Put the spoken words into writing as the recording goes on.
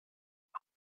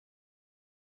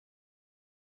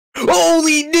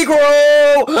Holy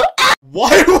Negro!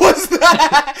 What was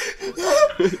that?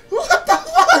 What the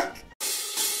fuck?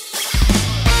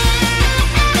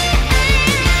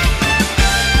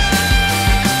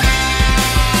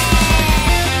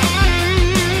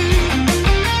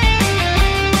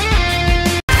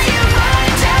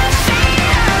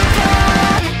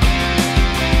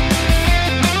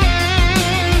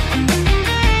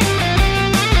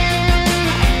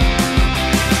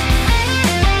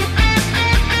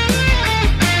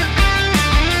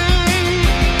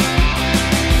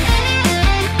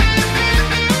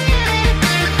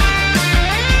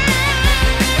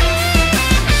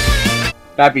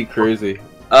 That'd be crazy.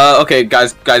 Okay,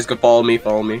 guys, go follow me.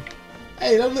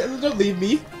 Hey, don't leave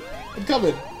me. I'm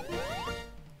coming.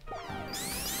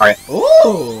 Alright.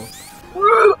 Ooh.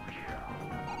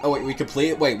 Oh wait, we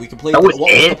complete. What was the point? What was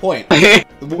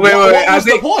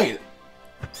the point?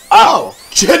 Oh,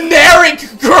 generic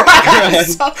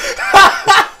grass.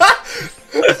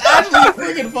 It's actually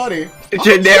freaking funny.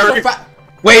 Generic.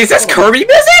 Wait, is this Kirby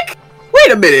music?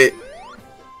 Wait a minute.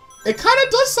 It kind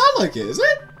of does sound like it, is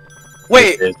it?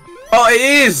 Wait. Oh, it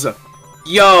is.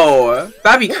 Yo,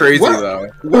 that'd be crazy though.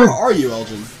 Where are you,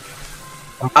 Elgin?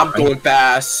 I'm going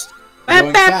fast.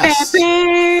 Going fast.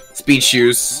 Speed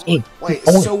shoes. Wait,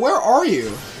 so where are you?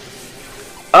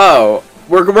 Oh,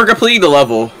 we're completing the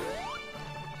level.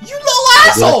 You little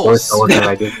assholes! What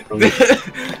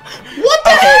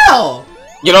the hell?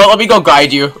 You know, let me go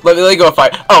guide you. Let me go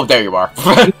fight. Oh, there you are.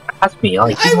 That's me.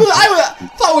 I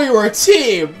thought we were a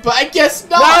team, but I guess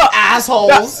not, No,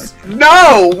 assholes.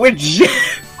 No, we're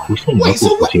just... Wait,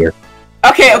 so what? Here?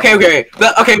 Okay. Okay,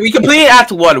 we completed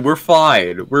Act 1. We're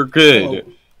fine. We're good.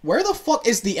 Whoa. Where the fuck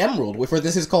is the Emerald? Where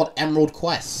this is called Emerald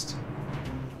Quest.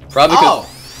 Probably. Oh,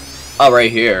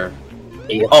 right here.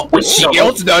 Oh, with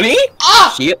shields, Nunny?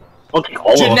 Ah! Shield. Okay,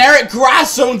 Generic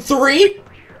Grass Zone 3.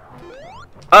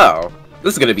 Oh,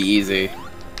 this is gonna be easy.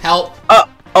 Help!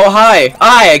 Oh hi,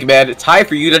 Eggman. It's time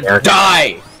for you to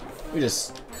die. We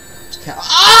just can't.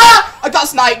 Ah! I got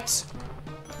sniped.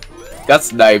 Got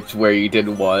sniped where you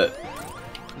didn't want.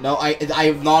 No, I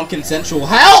have non-consensual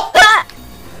help.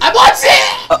 I'm on it.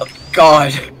 Oh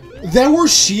God. There were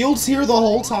shields here the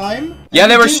whole time. Yeah,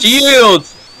 there were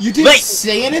shields. You didn't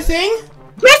say anything?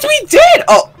 Yes, we did.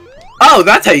 Oh,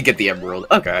 that's how you get the emerald.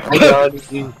 Okay.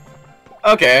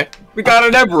 Okay, we got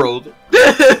an emerald.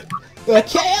 The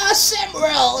Chaos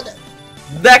Emerald.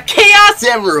 The Chaos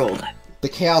Emerald. The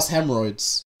Chaos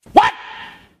Hemorrhoids. What?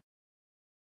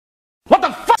 What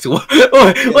the fuck?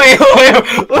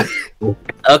 Wait.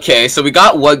 Okay, so we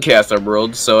got one Chaos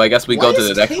Emerald, so I guess we go to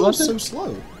the next one. Why is so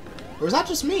slow? Or is that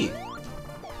just me?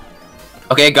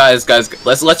 Okay, guys,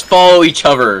 let's follow each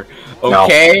other.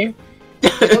 Okay? No.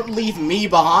 Don't leave me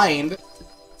behind.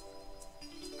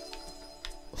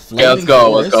 Yeah, let's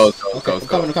go. I'm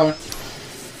coming.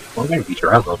 I'm gonna beat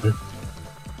your ass open.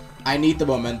 I need the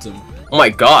momentum. Oh my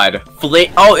God!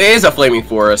 Oh, it is a flaming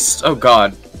forest. Oh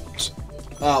God.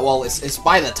 Well, it's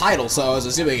by the title, so I was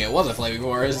assuming it was a flaming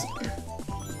forest.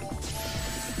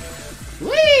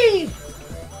 Whee!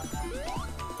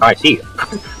 I see you.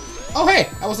 Oh hey,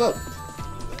 what's up?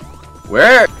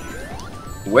 Where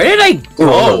did I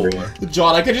go?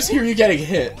 John, I could just hear you getting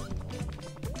hit.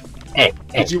 Hey,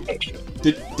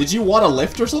 Did you want a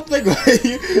lift or something?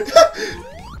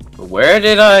 Where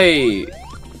did I...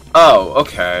 Oh,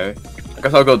 okay. I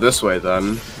guess I'll go this way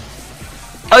then.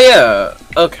 Oh yeah,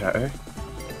 okay.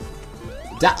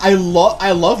 I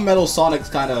love Metal Sonic's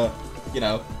kind of,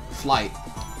 flight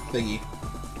thingy.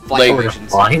 Flight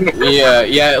operations.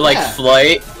 Yeah, like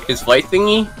flight. His flight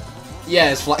thingy? Yeah,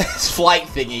 his flight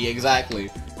thingy, exactly.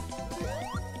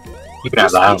 You can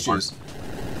have that one.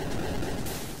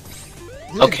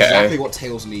 Okay. Exactly what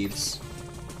Tails needs.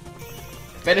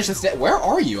 Finish the step. Where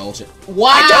are you, Elgin?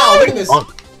 Wow! Look at this.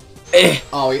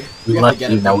 Oh, we have to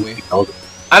get it, don't we?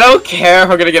 I don't care if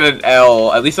I'm gonna get an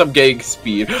L. At least I'm getting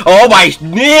speed. Oh my!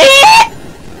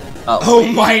 Oh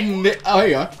my! Oh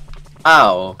yeah.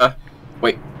 Ow.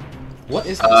 Wait. What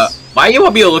is this? Why do you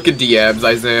want me to look at DMs,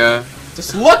 Isaiah?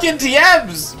 Just look at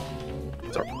DMs.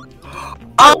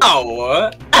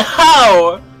 Ow!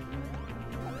 Ow!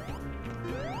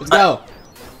 Let's go.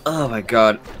 Oh my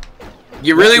God.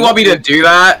 You really want me to do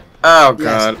that? Oh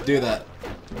God. Yes, do that.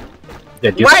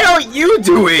 Yeah, why don't you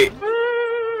do it?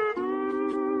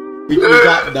 We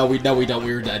got no, we don't.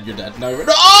 We were dead. You're dead. No.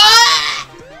 Ah!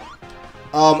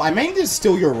 I may need to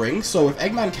steal your ring, so if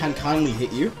Eggman can kindly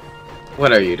hit you.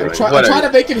 What are you doing? I'm trying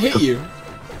to make him hit you.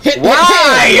 Hit him!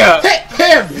 Why? Hit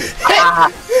him!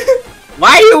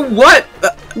 Why are you what?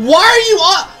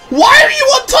 Why are you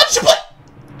untouchable?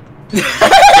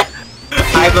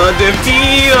 I'm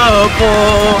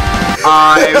undefeatable.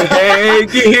 I'm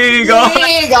hanging on.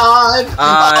 Hang on.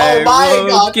 I Oh my won't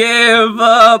god. give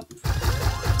up.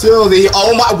 To the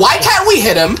oh my. Why can't we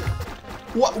hit him?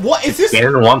 What is this? Get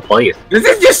in one place. This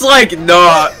is just like,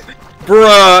 nah,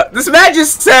 bruh. This man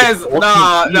just says,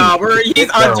 nah, he's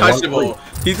untouchable.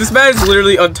 This man is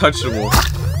literally untouchable.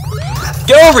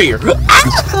 Get over here.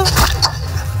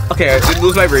 Okay, I didn't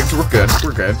lose my rings. We're good.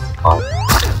 We're good. Oh.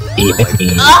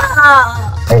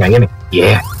 Hang on, get me.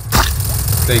 Yeah.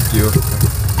 Thank you.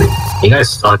 You guys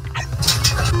suck.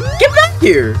 Get back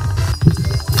here.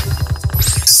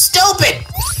 Stupid.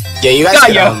 Yeah, you guys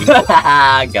Got can, you.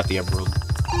 Got the emerald.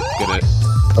 Get it.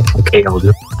 Okay, I'll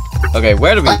do. Okay,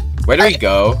 where do we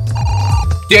go?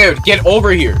 Dude, get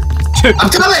over here. I'm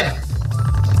coming.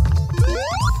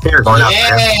 They're going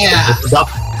Yeah. up.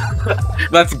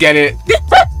 Let's get it.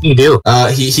 You do.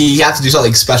 He had to do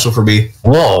something special for me.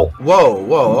 Whoa. Whoa,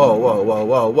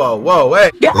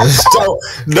 wait.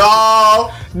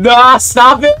 No. Nah,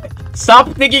 stop it. Stop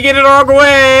thinking it the wrong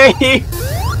way.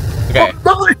 Okay.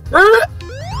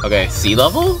 Okay, sea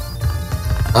level?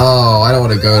 Oh, I don't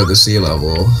want to go to the sea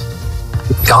level.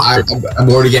 I'm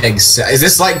already getting. Is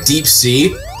this like deep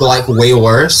sea, but like way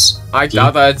worse? I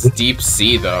doubt that's deep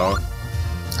sea though.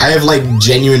 I have like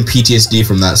genuine PTSD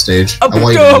from that stage.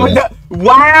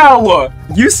 Wow!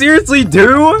 You seriously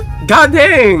do? God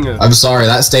dang! I'm sorry,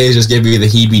 that stage just gave me the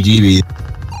heebie-jeebies.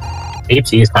 Deep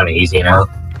sea is kind of easy now.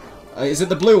 Is it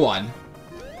the blue one?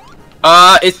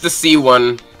 It's the sea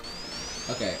one.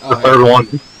 Okay. The third one.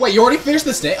 Wait, you already finished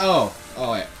the stage? Oh,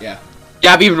 wait, yeah.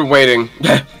 Yeah, I've even been waiting.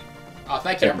 Oh,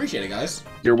 thank you. I appreciate it, guys.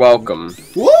 You're welcome.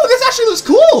 Woo, this actually looks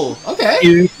cool.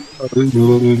 Okay.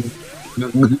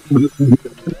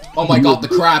 Oh my god, the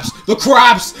crabs! The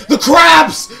crabs! The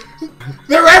crabs!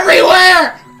 They're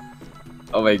everywhere!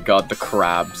 Oh my god, the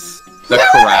crabs. The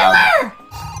crab.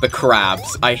 The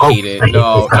crabs. I hate it.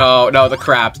 No, the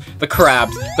crabs. The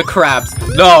crabs. The crabs.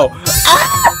 No!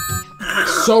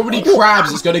 So many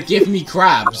crabs, it's gonna give me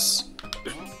crabs.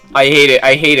 I hate it.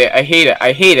 I hate it. I hate it.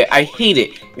 I hate it. I hate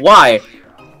it. Why?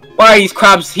 Why are these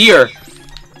crabs here?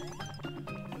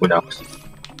 Who knows?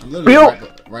 I'm literally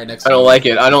right next to I don't like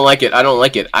it. I don't like it. I don't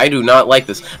like it. I do not like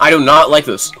this. I do not like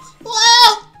this.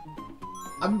 Wow,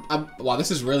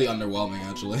 this is really underwhelming,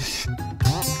 actually.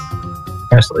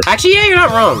 Actually, yeah, you're not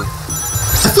wrong.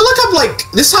 I feel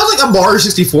like this sounds like a Mario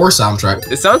 64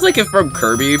 soundtrack. It sounds like it's from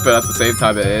Kirby, but at the same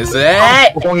time it is.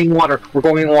 We're going in water. We're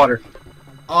going in water.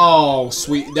 Oh,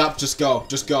 sweet. Yep, just go.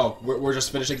 Just go. We're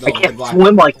just finishing the I can't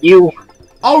swim like you.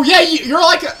 Oh, yeah, you're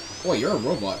like a... Wait, you're a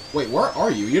robot. Wait, where are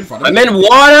you? You in front of me? I'm in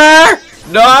water!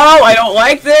 No, I don't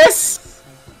like this!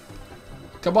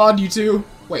 Come on, you two.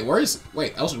 Wait,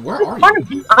 wait, Elson, where are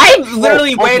you? I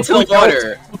literally went into the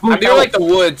water. I'm near like the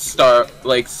wood studs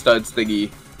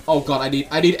thingy. Oh god, I need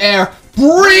air.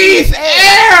 Breathe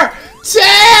air!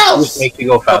 Tails! Make you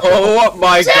go faster. Oh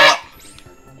my god.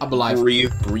 I'm alive.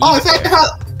 Breathe. Oh, I think I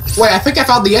found... Wait, I think I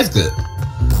found the exit.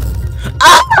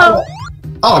 Oh!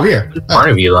 Oh, I'm here. In front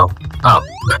of you, though. Oh.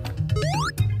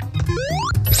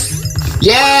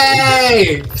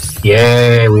 Yay!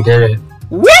 Yay, we did it.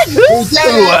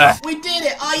 Woohoo! We did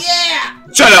it! Oh yeah!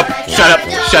 Shut up! Shut up!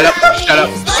 Shut up! Shut up!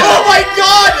 Oh my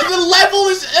god! The level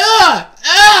is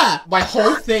My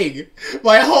whole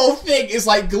thing is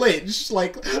like glitched.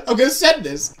 Like I'm gonna send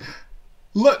this.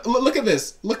 Look at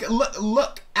this. Look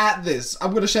at this.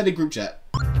 I'm gonna send a group chat.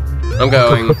 I'm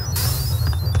going.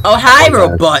 Oh hi,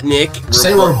 Robotnik.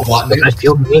 Say Robotnik. I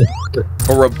feel me.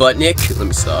 Or Robotnik. Let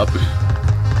me stop.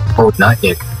 Oh, not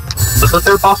Nick. What's the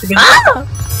third boss again? Ah!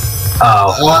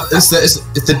 Oh. It's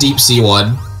the deep sea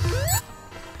one.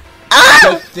 Ah!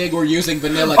 Good thing we're using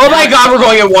vanilla. Oh my god, we're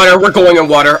going in water. We're going in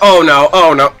water. Oh no.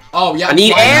 Oh no. Oh yeah. I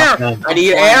need air. I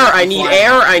need air. I need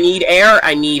air. I need air.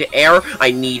 I need air.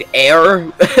 I need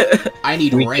air. I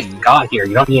need We rain. just got here.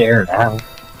 You don't need air now.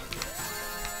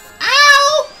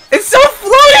 Ow! It's so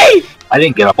floaty. I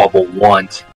didn't get a bubble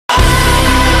once.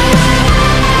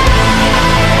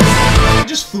 I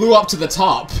just flew up to the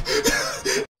top.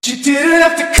 You didn't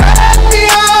have to cut me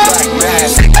off.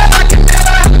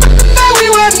 We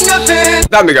were nothing.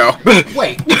 Time to go.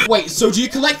 Wait, so do you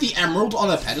collect the emerald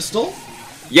on a pedestal?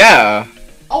 Yeah.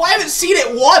 Oh, I haven't seen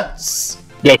it once!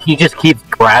 Yeah, he just keeps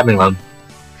grabbing them.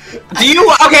 Do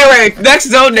you? Okay, wait. Next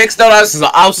zone.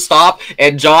 I'll stop.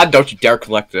 And John, don't you dare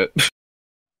collect it.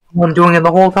 I'm doing it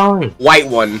the whole time. White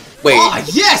one. Wait. Ah,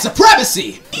 yes,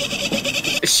 supremacy!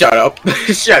 Shut up.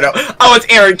 Shut up. Oh, it's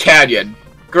Aaron Canyon.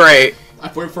 Great. I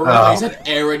thought for real, he said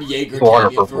Aaron Yeager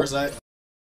Canyon for a sec.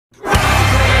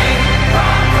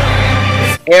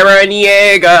 Aaron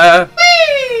Yeager.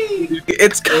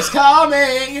 It's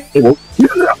coming!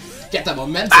 Get that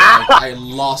momentum. I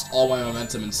lost all my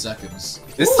momentum in seconds.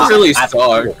 This really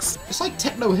sucks. It's like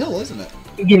Techno Hill, isn't it?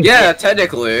 Yeah,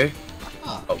 technically.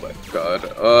 Huh. Oh my god.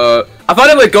 I thought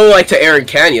it would go like to Aaron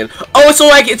Canyon. Oh, so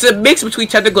like it's a mix between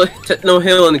Techno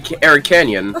Hill and Aaron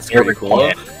Canyon. That's pretty cool.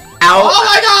 Ow! Oh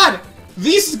my god!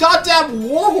 These goddamn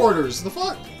war hoarders. The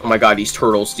fuck? Oh my god, these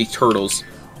turtles. These turtles.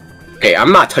 Okay,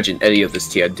 I'm not touching any of this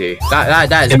TNT.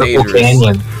 That is dangerous.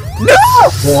 Canyon. No!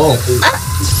 Whoa!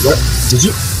 What? Did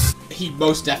you? He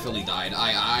most definitely died.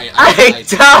 I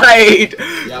died!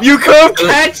 Yep. You could have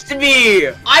catched me!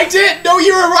 I didn't know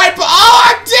you were right, but oh,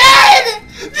 I'm dead!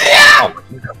 Yeah!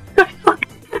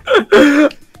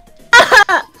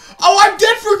 Oh, I'm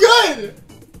dead for good!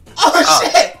 Oh,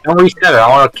 shit! Don't reset it. I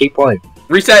want to keep playing.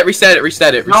 Reset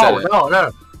it. No.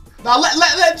 Now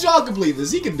let John complete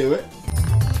this. He can do it.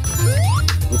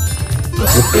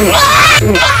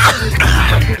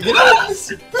 You know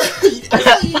this?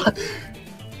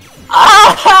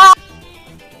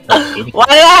 Why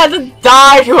did I have to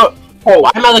die to a— Oh,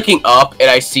 why am I looking up and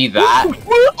I see that?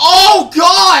 Oh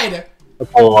god!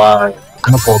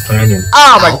 I'm a full canyon.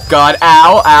 Oh my god,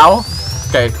 ow.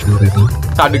 Okay,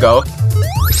 time to go.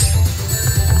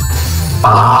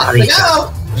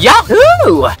 Go!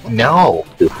 Yahoo! No.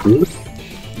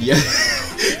 Yeah.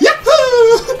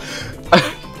 Yahoo!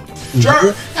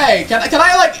 Sure. Hey, can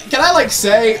I like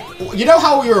say, you know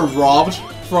how we were robbed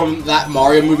from that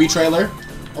Mario movie trailer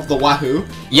of the Wahoo?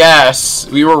 Yes,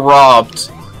 we were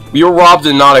robbed. We were robbed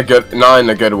in not in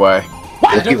a good way.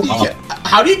 How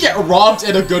do you get robbed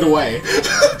in a good way?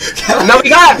 No,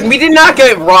 we did not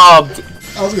get robbed.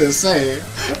 I was gonna say,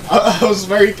 I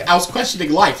was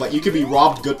questioning life. Like, you could be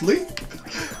robbed goodly.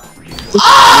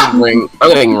 I'm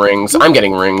getting rings. I'm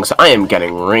getting rings. I am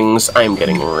getting rings. I am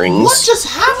getting rings. What just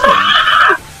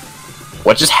happened?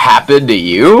 What just happened to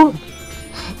you?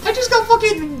 I just got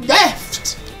fucking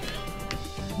meffed.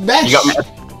 Mesh. You got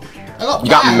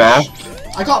mashed?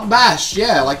 I got mashed,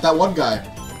 yeah, like that one guy.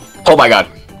 Oh my god.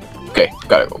 Okay,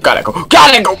 gotta go.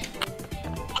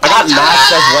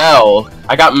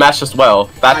 I got mashed as well.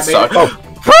 That sucks. I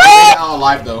made it out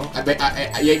alive though.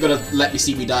 You ain't gonna let me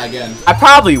see me die again. I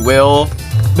probably will.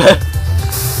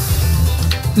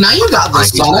 Now you got this,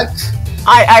 Sonic.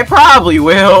 I probably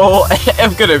will.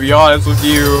 I'm gonna be honest with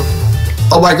you.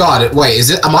 Oh my god, wait,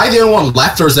 am I the only one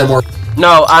left or is there more?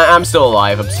 No, I'm still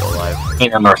alive. Me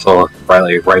and Marcel are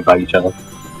right by each other.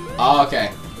 Oh,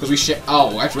 okay. Because we share.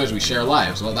 Oh, actually, we share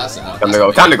lives. Well, that's how. Time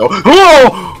to go.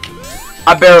 Whoa!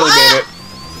 I barely made it.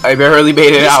 I barely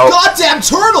made it out. Goddamn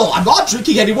turtle! I'm not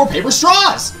drinking any more paper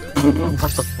straws.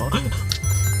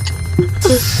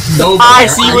 No. I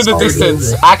see you in the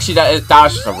distance. Actually, that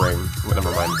was just a ring.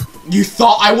 Never mind. You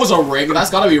thought I was a ring? That's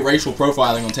gotta be racial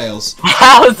profiling on Tails.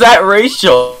 How is that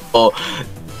racial?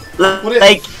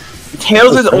 Like,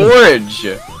 Tails is orange.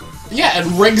 Yeah,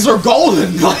 and rings are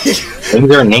golden. Like,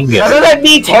 Rings are named yet. Doesn't that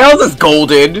mean Tails is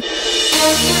golden?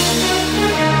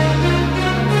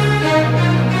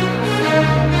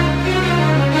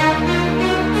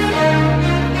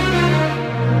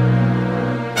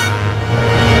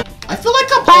 I feel like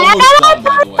I'm almost done,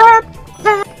 by the way.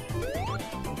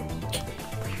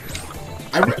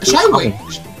 Should I wait?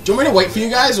 Do you want me to wait for you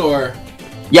guys, or?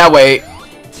 Yeah, wait.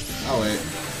 I'll wait.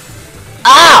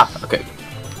 Ah! Okay.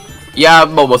 Yeah,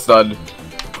 I'm almost done.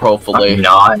 Hopefully. I'm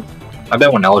not. I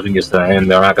bet when Elgin gets to the end,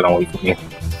 they're not gonna wait for me.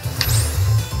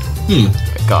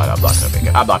 God, I'm not gonna make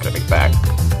it. I'm not gonna make it back.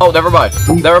 Oh, never mind.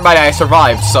 I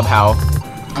survived somehow.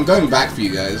 I'm going back for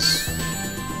you guys.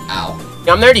 Ow.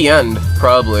 Yeah, I'm near the end,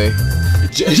 probably.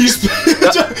 Jeez.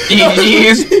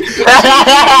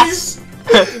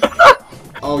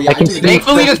 Oh yeah.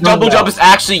 Thankfully, this double jump is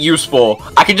actually useful.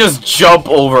 I can just jump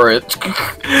over it.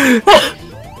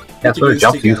 That's what a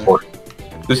jump's used for.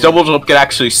 This double jump can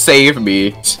actually save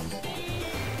me.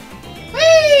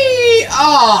 Whee!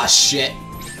 Oh shit.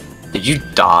 Did you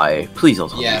die? Please don't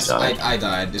tell me you Yes, died. I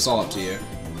died. It's all up to you.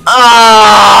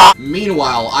 Ah!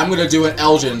 Meanwhile, I'm gonna do an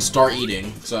Elgin and start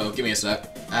eating. So give me a sec.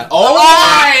 And oh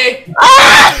my!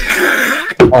 Ah!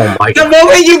 Oh my The god.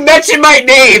 moment you mention my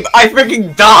name, I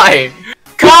freaking die.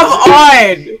 Come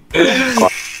on!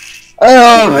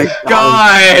 Oh my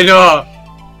god!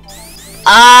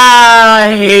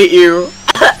 I hate you.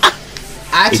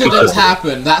 Accidents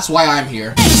happen. That's why I'm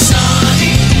here.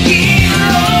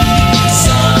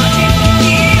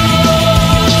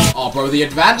 Oh, bro, the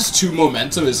advantage to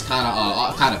momentum is kind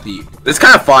of peak. It's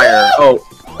kind of fire. Oh,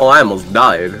 I almost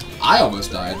died. I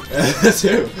almost died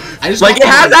too. I just Like, it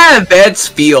has that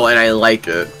advanced feel, and I like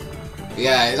it.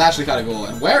 Yeah, it's actually kind of cool.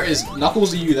 And where is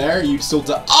Knuckles? Are you there? You still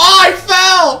die? Oh, I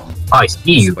fell! I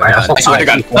see you. I swear to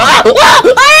God.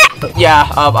 Yeah,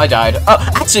 I died. Oh,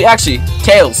 actually,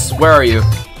 Tails, where are you?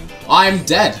 I'm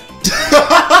dead.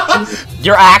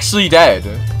 You're actually dead.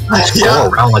 Go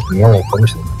around like a normal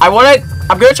person. I'm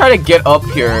gonna try to get up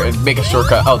here and make a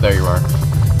shortcut. Oh, there you are.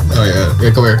 Oh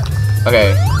yeah, come here.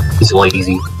 Okay. It's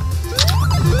lazy.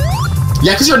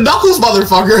 Yeah, cause you're Knuckles,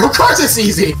 motherfucker. Of course it's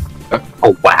easy.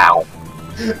 Oh wow.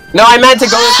 No, I meant to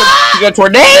go into the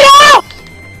tornado!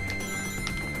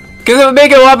 Cause it would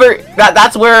make it rubber.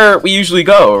 That's where we usually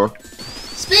go.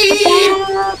 Speed!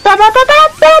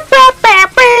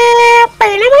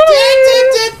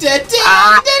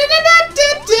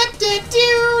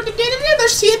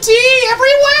 There's TNT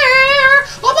everywhere!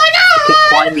 Oh my god!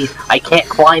 Climb me. I can't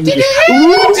climb me.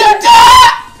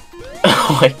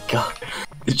 Oh my god.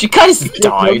 Did you guys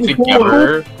die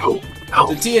together?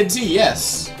 The TNT,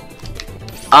 yes.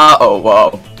 Oh,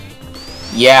 well.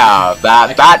 Yeah,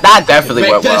 that definitely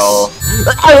went well.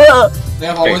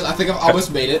 I think I've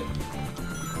almost made it.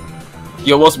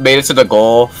 You almost made it to the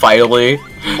goal, finally.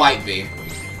 Might be.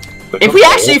 If we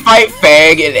actually fight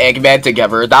Fang and Eggman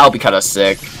together, that'll be kind of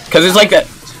sick. Cause it's like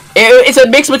it's a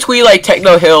mix between like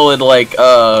Techno Hill and like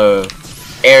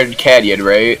Air Canyon,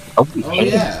 right? Oh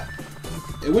yeah.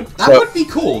 That would be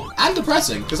cool and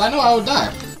depressing, because I know I would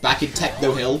die back in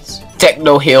Techno Hills.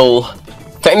 Techno Hill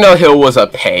was a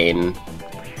pain.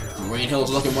 Green Hill's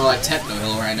looking more like Techno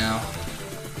Hill right now.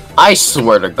 I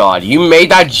swear to God, you made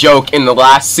that joke in the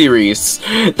last series.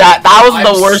 That was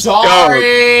the worst joke.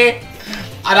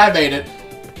 And I made it.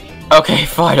 Okay,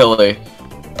 finally.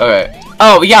 Okay.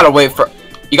 Oh, you gotta wait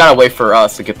for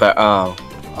us to get that. Oh.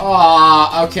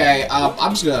 Okay.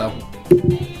 I'm just gonna.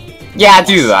 Yeah,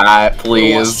 do that,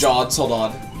 please. John's, hold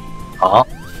on. Huh?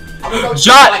 I'm gonna go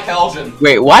John. like Elgin.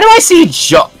 Wait, why do I see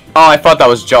John? Oh, I thought that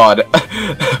was John.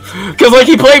 Cause like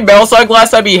he played Sonk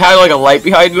last time, he had like a light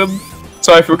behind him.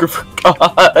 So I forgot.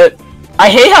 I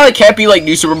hate how it can't be like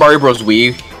New Super Mario Bros.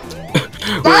 Wii.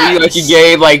 Where like you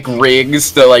gain like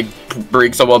rings to like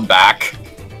bring someone back.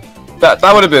 That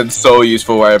would have been so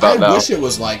useful right about now. I wish it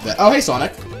was like that. Oh hey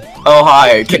Sonic. Oh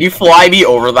hi, can you fly me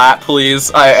over that please?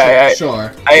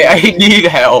 Sure. I need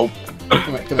help.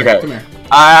 Come here, Okay. come here.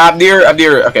 I'm near.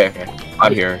 Okay.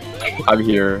 I'm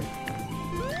here.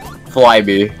 Fly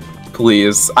me,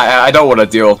 please. I don't want to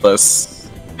deal with this.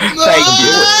 Thank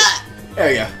you.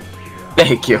 There you go.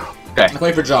 Thank you. Okay. I'm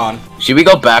waiting for John. Should we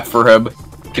go back for him?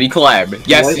 Can you climb?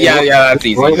 Yes, yeah, that's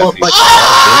easy.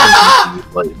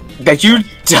 Did you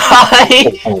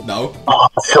die? No. Oh,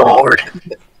 so hard.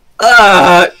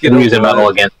 Get Using metal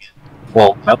again.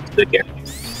 Well, metal's good here.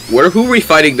 Who are we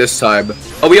fighting this time?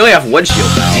 Oh, we only have one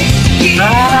shield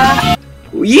now.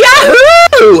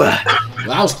 Yahoo!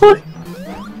 That was cool.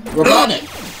 We're on it.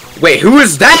 Wait, who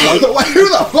is that? Who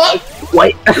the fuck?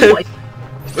 Wait. Who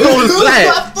is that?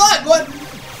 What the fuck?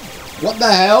 What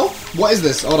the hell? What is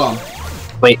this? Hold on.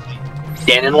 Wait.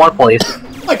 Stand in one place. Oh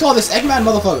my god, this Eggman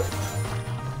motherfucker.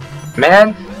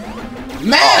 Man.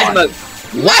 Man!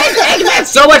 Why is Eggman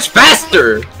so much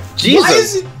faster?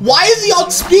 Jesus. Why is he on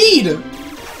speed?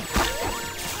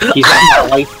 He's at that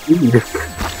light speed.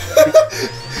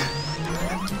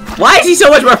 Why is he so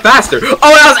much more faster?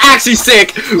 Oh, that was actually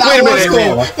sick. Wait a minute.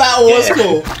 Cool. That was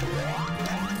cool.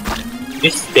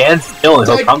 Just stand still and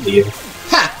he'll come to you.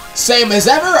 Ha! Same as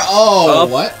ever? Oh,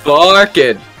 what?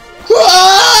 Barking.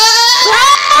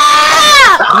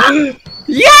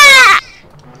 Yeah!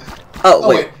 Oh,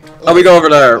 wait. Oh, we go over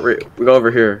there. We go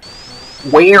over here.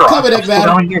 Where? Come in,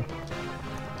 Eggman. Here.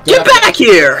 Get back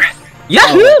here!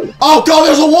 Yahoo! Oh god,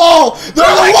 there's a wall! There's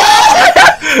a wall!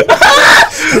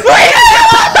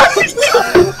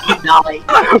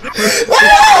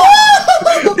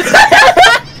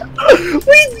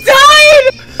 We died!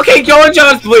 Okay, go on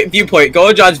John's viewpoint. Go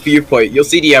on John's viewpoint. You'll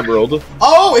see the emerald.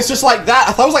 Oh, it's just like that.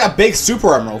 I thought it was like a big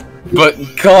super emerald. But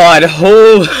God,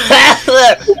 oh,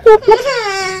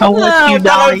 I'll let you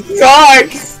die.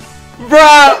 Sucks,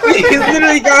 bro. He's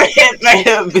literally gonna hit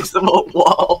the invisible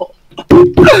wall.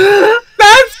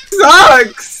 That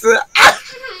sucks.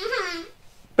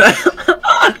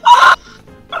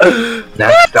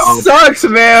 That sucks,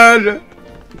 man.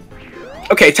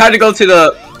 Okay, time to go to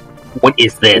the. What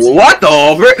is this? What the?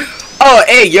 Oh,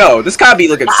 hey, yo, this gotta be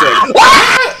looking sick.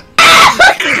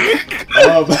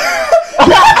 All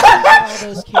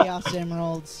those chaos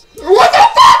emeralds. What the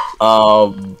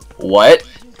fuck? What?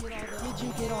 Did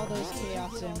you get all those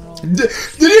chaos emeralds?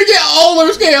 Did you get all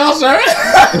those chaos emeralds?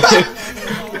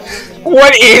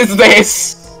 What is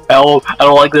this? Oh, I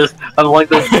don't like this. I don't like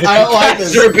this. I don't like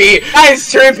this. Trippy.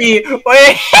 That's trippy.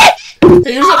 Wait.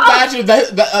 Hey, just imagine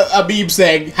a meme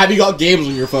saying, "Have you got games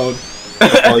on your phone?"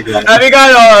 Oh, God. Have you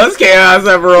got all those Chaos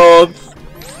Emeralds?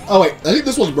 Oh wait, I think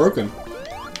this one's broken.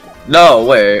 No,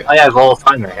 wait. I have all the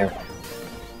time right here.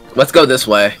 Let's go this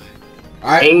way.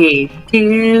 Alright. Hey,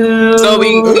 dude. So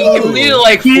we needed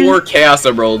like 4 Chaos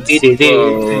Emeralds.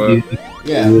 So...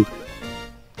 Yeah.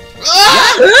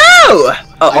 Oh!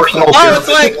 Oh, It's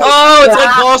like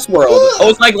Lost World. Oh,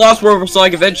 it's like Lost World for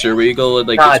Sonic Adventure, where you go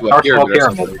like into a pyramid or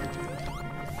something.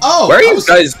 Oh, Where are you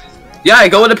guys? Yeah, I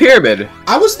go in a pyramid.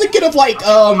 I was thinking of like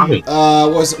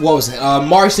what was it?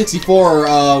 Mario 64.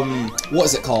 What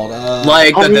was it called?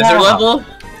 Like the desert level.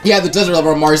 Yeah, the desert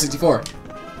level of Mario 64.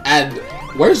 And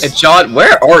where's? And John,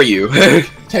 where are you?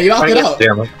 Can you knock it out?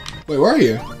 Wait, where are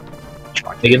you?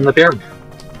 Trying to get in the pyramid.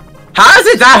 How is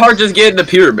it that hard to just get in the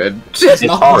pyramid? It's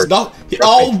hard.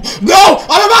 Oh no!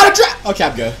 I'm about to trap. Okay,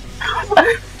 I'm good.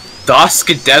 Dusk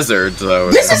Desert,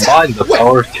 though. This is Combine the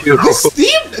power too. this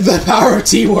theme, the power of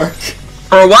teamwork.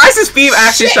 Or why does this theme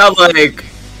actually sound like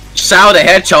Shadow the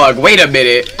Hedgehog? Wait a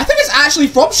minute. I think it's actually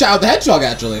from Shadow the Hedgehog.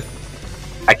 Actually,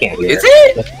 I can't hear Is it.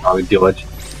 it? That's probably do it.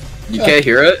 You can't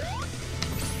hear it?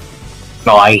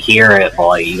 No, I hear it, but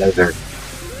like, you guys are.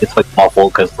 It's like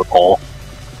muffled because of the call.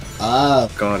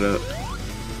 Got it.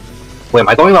 Wait, am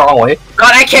I going the wrong way?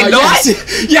 God, I cannot!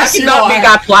 Yes, I you cannot are. make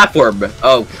that platform!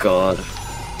 Oh, God.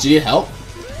 Do you need help?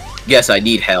 Yes, I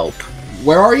need help.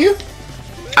 Where are you?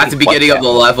 At the beginning of the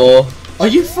level. Are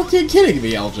you fucking kidding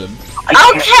me, Elgin?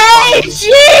 Okay,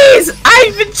 jeez!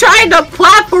 I've been trying to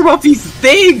platform up these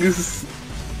things!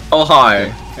 Oh, hi.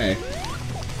 Hey.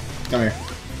 Come here.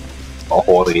 Oh,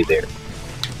 holy there.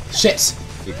 Shit!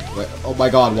 Wait, oh my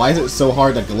god, why is it so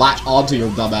hard to latch onto your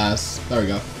dumbass? There we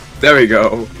go. There we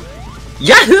go.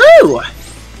 Yahoo!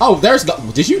 Oh, there's no-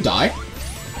 did you die?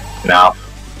 No.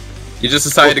 You just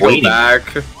decided to We're go waiting.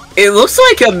 back. It looks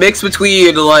like a mix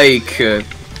between, like...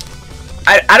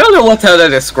 I don't know what to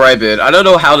describe it. I don't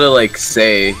know how to, like,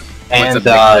 say And, what's a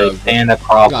mix of. and a Got it.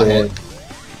 problem.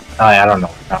 I don't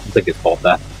know. I don't think it's called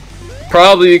that.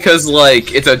 Probably because,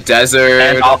 like, it's a desert.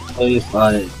 And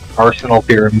also, Arsenal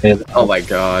Pyramid. Oh my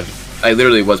god. I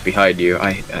literally was behind you.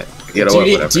 You know what,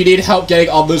 whatever. Do you need help getting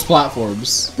on those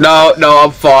platforms? No,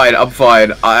 I'm fine, I'm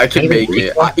fine. I can Can make you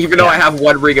it. reach Even though I have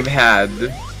 1 ring of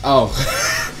hand. Oh.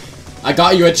 I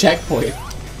got you a checkpoint.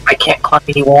 I can't climb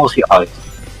any walls here.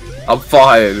 I'm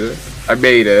fine. I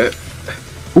made it.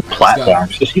 Who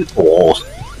platforms? Just use the walls.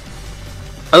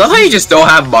 I love how you just don't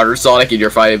have Modern Sonic and you're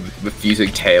fighting with using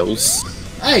Tails.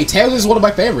 Hey, Tails is one of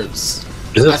my favorites.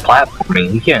 This is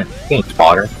platforming. You can't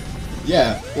spot her.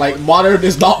 Yeah, like, Modern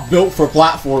is not built for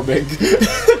platforming.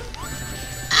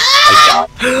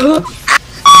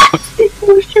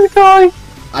 You die.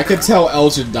 I can tell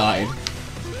Elgin died.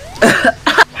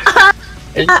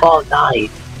 It's all died.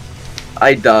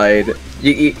 I died.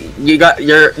 You got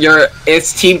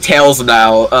it's Team Tails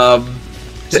now.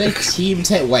 Say Team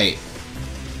Tails. Wait.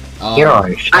 You're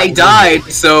on. I died,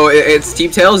 so it's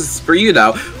Team Tails for you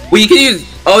now. Well, you can use.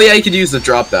 Oh yeah, you can use the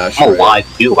drop dash. I'm right?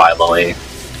 alive too, by the way.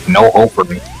 No hope for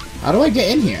me. How do I get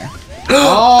in here?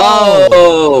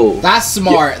 Oh! That's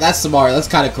smart. That's smart. That's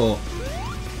kind of cool.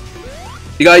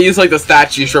 You gotta use like the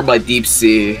statues from like Deep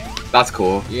Sea. That's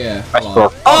cool. Yeah. I hold on.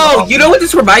 swear. Oh, you know what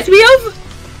this reminds me of?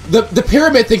 The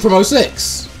pyramid thing from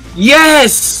 06.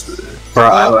 Yes! Bro,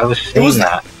 I was saying was-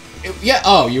 that. Yeah.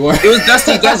 Oh, you were. It was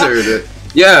Dusty Desert.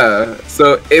 Yeah.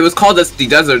 So it was called Dusty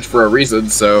Desert for a reason.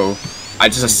 So I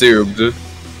just assumed.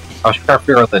 I was trying to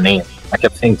figure out the name. I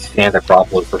kept saying Santa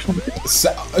Acropolis for some reason.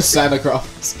 Santa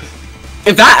Cross.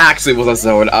 If that actually was a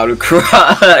zone, I would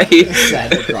cry.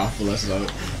 Santa Acropolis. So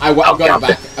I'm going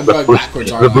back. I'm going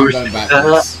backwards. Alright, I'm going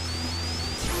backwards.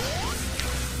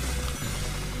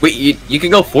 Wait, you can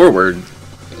go forward.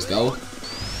 Let's go.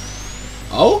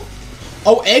 Oh?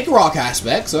 Oh, egg rock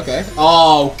aspects, okay.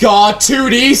 Oh god,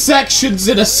 2D sections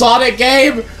in a Sonic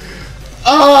game?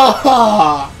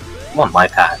 Oh! I'm on my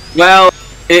path. Well,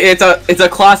 it's a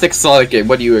classic Sonic game.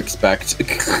 What do you expect?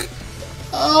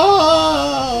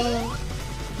 Oh!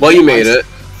 Well, you made it.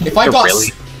 If I got Really?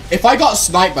 if I got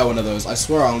sniped by one of those, I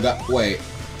swear I'm gonna wait.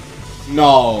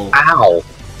 No. Ow!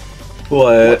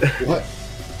 What? What?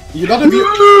 You none of you.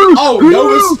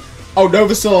 Oh,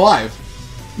 Nova's still alive.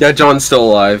 Yeah, John's still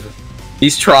alive.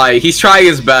 He's trying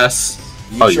his best.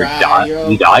 Oh, you died?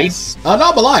 You died? No,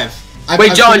 I'm alive.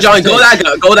 Wait, I'm John, finished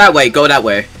go that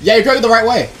way. Yeah, you're going the right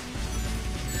way.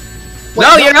 Wait,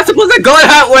 No, you're not supposed to go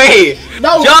that way.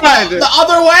 No, John! the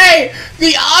other way.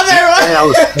 The other way. Yeah, I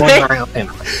was going around him.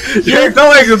 You're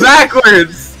going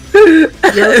backwards.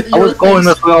 I was going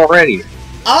this way already.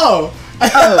 Oh.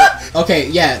 Okay,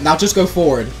 yeah. Now just go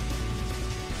forward.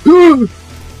 Don't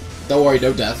worry,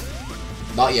 no death.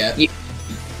 Not yet.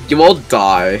 You won't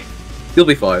die. You'll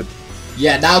be fine.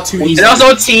 Yeah, now 2D. And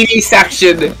also TD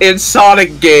section in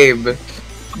Sonic game.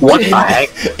 What the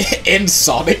heck? In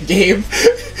Sonic game?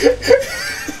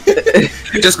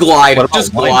 Just glide. What about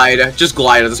Just mine? glide. Just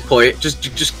glide at this point.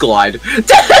 Just glide.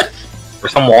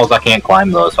 There's some walls I can't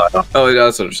climb though, so I don't. Oh, yeah,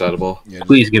 that's understandable. Yeah.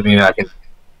 Please give me I can.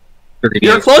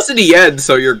 You're close to the end,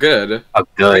 so you're good. I'm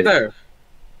Right good. there.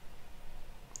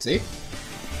 See?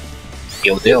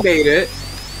 Deal. Made it.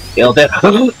 Deal.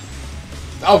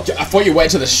 Oh, I thought you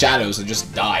went to the shadows and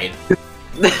just died.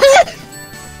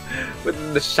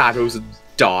 Within the shadows and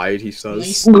died, he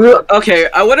says. Nice. Okay,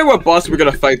 I wonder what boss we're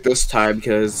gonna fight this time,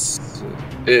 because...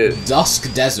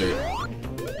 Dusk Desert.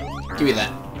 Give me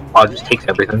that. Oh, it just takes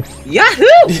everything. Yahoo!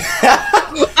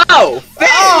 Oh! Finn!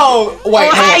 Oh! Wait,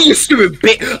 Oh, hey, you stupid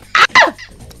bitch!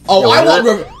 Oh,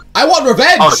 Yeah, I want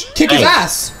revenge! Oh, Kick his hey.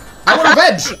 ass! I want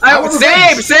revenge! I want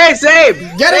revenge!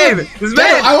 Same! Get him! This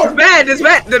Get him! I want-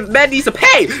 the man needs to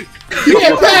pay! You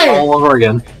can't pay! All over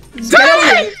again.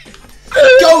 Die!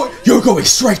 Go! You're going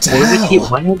straight to Why does it keep hell!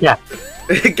 playing that?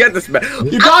 Get this man.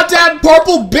 You goddamn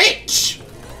purple bitch!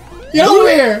 Get over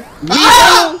here!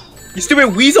 Ah! You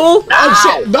stupid weasel!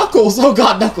 Oh shit! Knuckles! Oh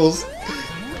god, Knuckles!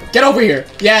 Get over here!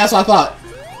 Yeah, that's what I thought.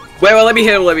 Wait, let me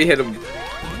hit him.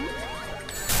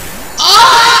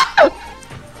 Ah!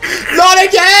 Not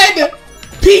again!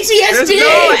 There's PTSD!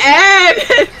 no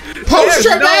end!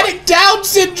 Post-traumatic Down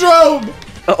syndrome!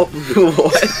 Oh,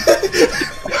 what?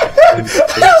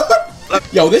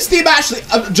 Yo, this theme actually,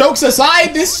 jokes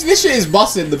aside, this shit is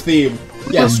busting the theme.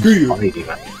 Yeah, screw you.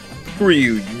 Screw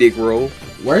you, Negro.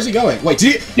 Where's he going? Wait,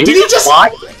 did he just... Why?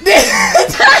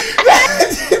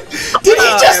 Did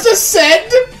he just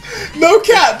ascend? No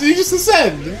cap, did he just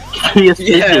ascend?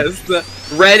 Yes, the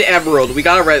red emerald. We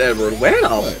got a red emerald. Where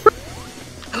now?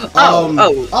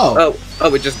 Oh,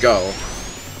 we just go.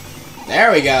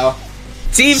 There we go.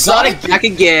 Team Sonic back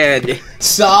again.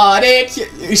 Sonic!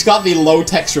 He's got the low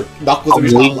texture knuckles. I'm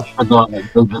He's waiting got,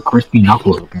 for the crispy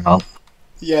knuckles, you know?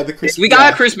 yeah, the crispy... We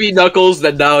got crispy knuckles,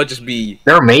 then now it just be...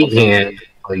 They're making it.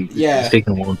 Like, Yeah. it's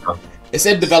taking a long time. It's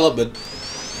in development.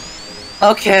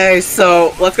 Okay,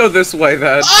 so let's go this way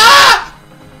then. Ah!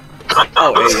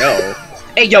 Oh, hey yo.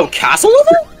 Hey yo, castle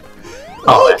level?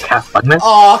 Oh, that cat segment?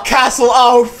 Oh, Castle!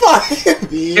 Oh,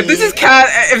 fuck me! If this is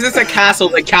a castle,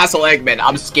 then Castle Eggman,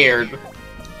 I'm scared.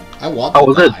 I want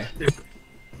Oh, to is die.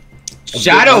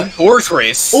 Shadow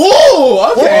Fortress. Ooh,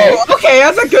 okay. Whoa, okay,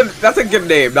 that's a good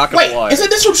name, not gonna Wait, lie. isn't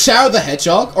this from Shadow the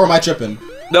Hedgehog? Or am I tripping?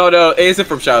 No, it isn't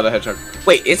from Shadow the Hedgehog.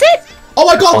 Wait, is it? Oh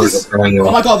my god, Oh, this... you're throwing it Oh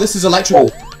off. my god, this is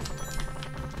electrical.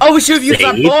 Oh, we should have used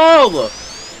that Save? ball!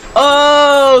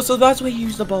 Oh, so that's what you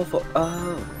use the ball for.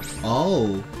 Oh.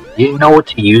 Oh. You didn't know what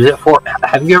to use it for?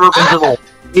 Have you ever been to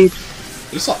the...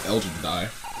 You saw Elgin die.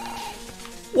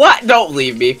 What? Don't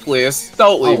leave me, please.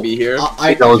 Don't leave Oh, me here.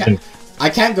 I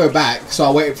can't go back, so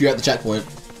I'll wait for you at the checkpoint.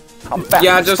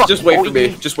 Yeah, just wait for me.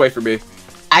 Just wait for me.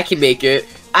 I can make it.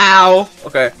 Ow.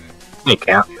 Okay. You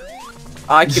can't.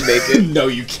 I can make it. No,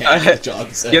 you can't,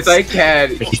 John says. Yes, I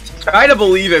can. Try to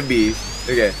believe in me.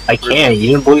 Okay. I can't.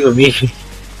 You didn't believe in me.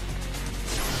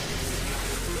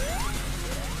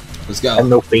 Let's I have go.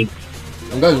 no faith.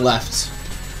 I'm going left.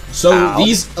 So, Ow.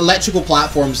 these electrical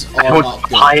platforms I are don't not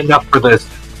good. high enough for this.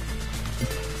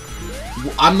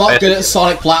 I'm not good at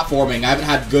Sonic platforming. I haven't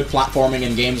had good platforming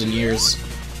in games in years.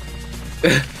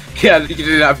 Yeah, you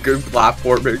didn't have good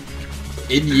platforming.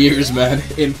 In years, man.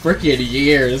 In freaking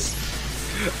years.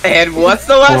 And what's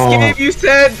the last Oh. game you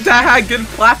said that had good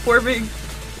platforming?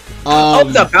 Oh,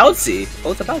 it's a bouncy.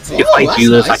 Oh, it's a bouncy. If Oh, I that's do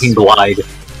this, I nice. can glide.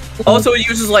 Also, it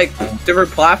uses like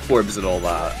different platforms and all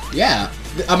that. Yeah.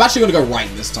 I'm actually gonna go right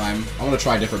this time. I want to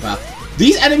try a different path.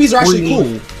 These enemies are actually cool.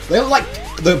 They look like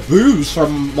the boos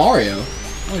from Mario.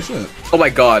 Holy shit. Oh my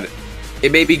god,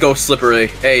 it made me go slippery.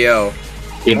 Hey yo,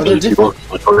 It Are they makes you look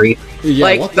slippery. Yeah,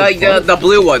 like what the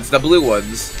blue ones, the blue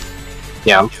ones.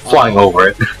 Yeah, I'm flying over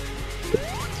it.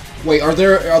 Wait, are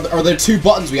there two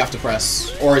buttons we have to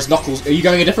press? Or is Knuckles... Are you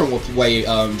going a different way,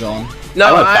 John? No,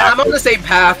 I went I'm on backwards. the same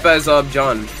path as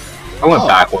John. I went Oh.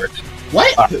 backwards.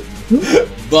 What? Ah.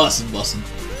 Bussin'.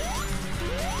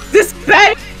 This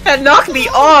bed knocked me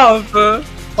off.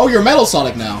 Oh, you're Metal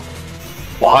Sonic now.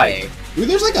 Why? Ooh,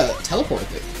 there's like a teleport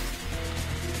thing.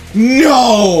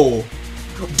 No!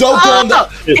 Don't go on that...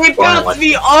 It bounced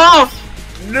me off.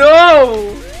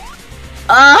 No.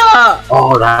 Ah.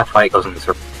 Oh, that fight goes in the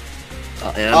circle.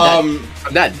 Yeah, I'm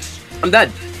dead. I'm dead.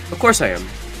 Of course I am.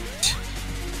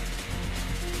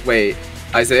 Wait,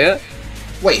 Isaiah?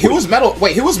 Wait, who was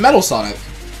Metal Sonic?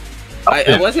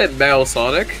 I wasn't Metal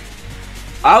Sonic.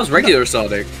 I was regular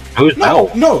Sonic. Who's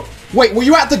Metal? No. Wait, were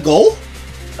you at the goal?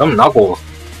 I'm Knuckles.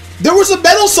 There was a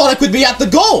Metal Sonic with me at the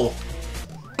goal!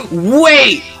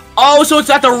 Wait! Oh, so it's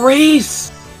at the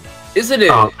race! Isn't it?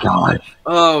 Oh god.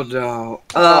 Oh no.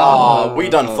 Oh, we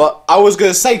done fuck. I was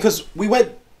gonna say, because we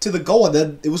went to the goal and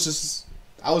then it was just...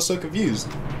 I was so confused.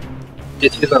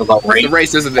 It's about race. The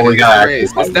race, isn't it? Oh, It's the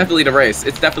race. It's definitely the race.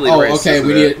 It's definitely the race. Oh,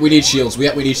 okay, we need shields. We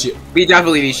need shield. We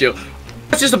definitely need shield.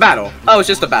 It's just a battle. Oh, it's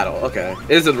just a battle. Okay.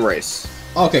 It isn't a race.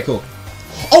 Okay, cool.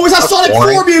 Oh, it's that Sonic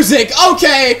 4 music!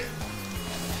 Okay!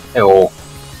 Ew.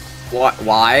 What?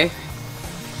 Why?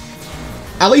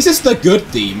 At least it's the good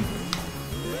theme.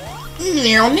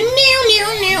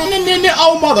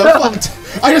 Oh,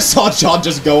 motherfucker. I just saw John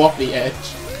just go off the edge.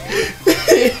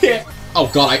 Oh,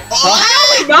 God, How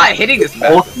am I not hitting this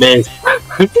man? Both missed.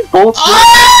 Both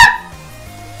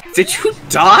Did you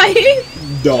die?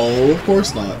 No, of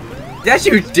course not. Yes,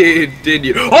 you didn't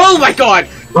you? Oh my god!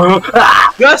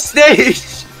 The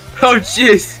stage! Oh,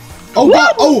 jeez. Oh,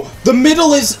 God. Oh, the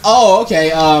middle is... Oh, okay,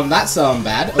 that's,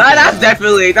 bad.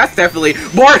 Okay, That's definitely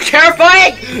more careful!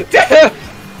 I'm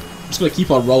just gonna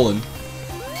keep on rolling.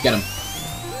 Get him.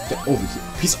 Get over here.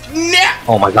 Piece of... Nah!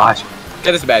 Oh my gosh.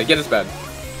 Get us bad, get us bad.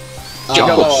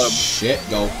 Oh, shit,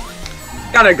 go.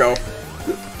 Gotta go.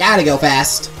 Gotta go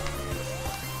fast.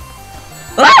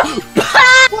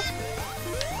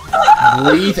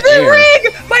 Breathe air.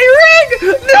 Ring! My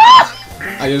ring! No!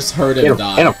 I just heard him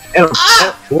die. Hit him.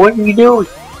 What are you doing?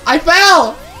 I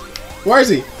fell! Where is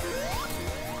he?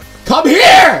 Come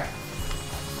here!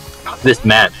 This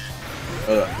man.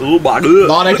 Oh my god.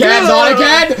 Not again, not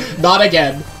again! Not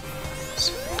again.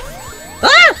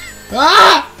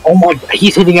 Ah! Oh my god,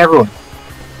 he's hitting everyone.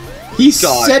 He's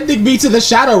God. sending me to the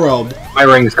Shadow Realm. My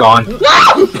ring's gone.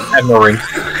 I have no ring.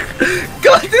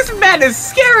 God, this man is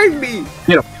scaring me!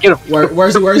 Get him.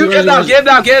 Where's he? Get him down, get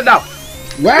him down!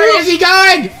 Where is he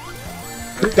going?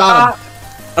 Got him.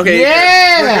 Okay,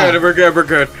 Yeah! we're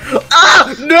good.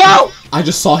 Ah! No! I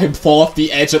just saw him fall off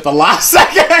the edge at the last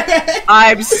second.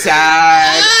 I'm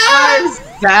sad.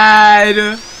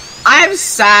 I'm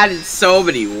sad in so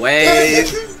many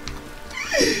ways.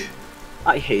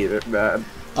 I hate it, man.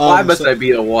 Why must I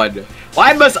be the one?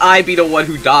 Why must I be the one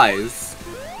who dies?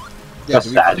 Yeah,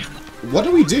 That's sad. What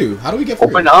do we do? How do we get free?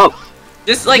 Open up.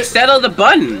 Just like settle the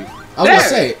button. I was gonna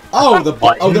say, oh, the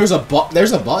button. Oh, there's a button. If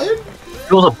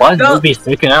it was a button, No. it would be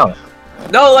sticking out.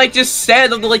 No, like just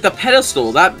stand on like the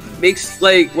pedestal. That makes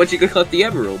like what you could collect the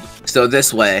emerald. So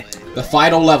this way, The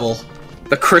final level.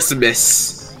 the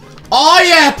Christmas. Oh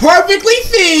yeah, perfectly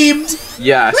themed.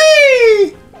 Yes.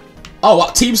 Whee! Oh, wow,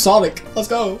 Team Sonic. Let's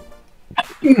go.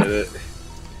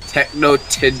 Techno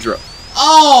Tindra.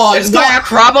 Oh, It's it's my not.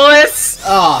 Acropolis.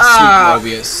 Oh,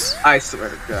 Super Mobius. I swear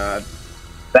to God.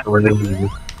 That really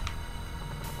means.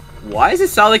 Why does it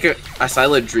sound like a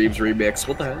Silent Dreams remix?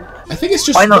 What the hell? I think it's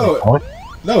just Why not?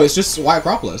 no, it's just White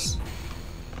Acropolis.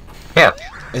 Yeah.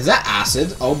 Is that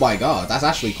acid? Oh my god, that's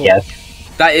actually cool. Yes.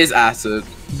 That is acid.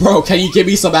 Bro, can you give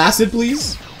me some acid,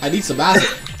 please? I need some acid.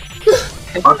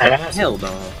 Hell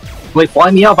no. Wait,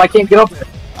 fly me up. I can't get up there.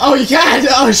 Oh, you can!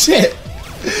 Oh shit!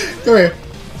 Come here.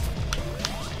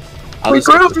 I'll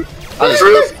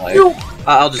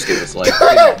just give this life.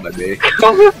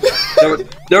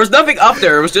 There was nothing up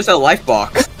there. It was just a life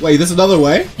box. Wait, this another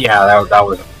way? Yeah, that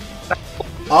was.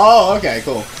 Oh, okay,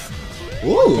 cool.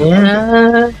 Ooh.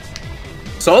 Yeah.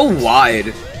 So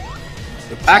wide.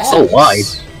 So wide.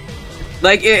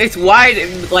 Like it's wide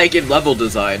in like in level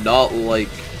design, not like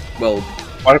well.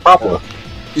 White Acropolis.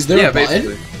 Is there a button?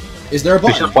 basically. Is there a It's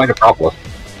button? just White Acropolis.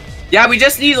 Yeah, we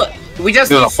just need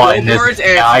There's a button, scoreboards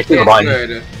and yeah, I see the it's button.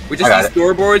 good. We I just got need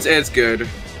scoreboards and it's good.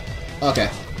 Okay.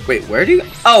 Wait, where do you?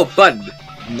 Oh, button.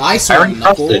 Nice I one, already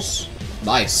pressed Knuckles.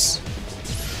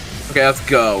 Nice. Okay, let's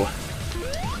go.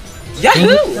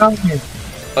 Yahoo!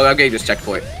 Oh, I'm getting this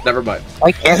checkpoint. Never mind.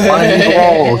 I can't find the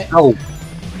walls. No.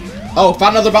 Oh,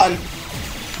 found another button.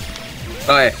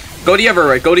 Okay, go the other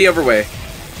way. Go the other way.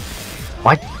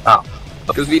 What? Oh.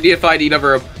 Because we need to find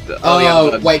another.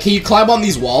 Oh, wait, can you climb on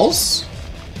these walls?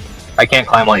 I can't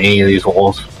climb on any of these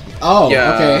walls. Oh,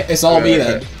 Yeah, okay. It's all me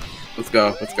then. okay. Let's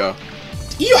go. Let's go.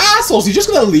 You assholes, you just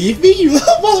gonna leave me? You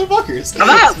little motherfuckers. I'm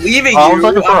not leaving I you. was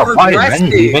looking for I'm a fight, I progressing.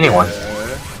 didn't leave anyone.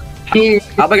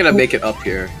 How am I gonna make it up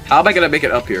here? How am I gonna make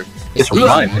it up here? Just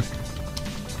run.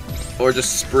 Or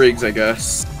just springs, I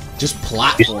guess. Just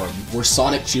platform. We're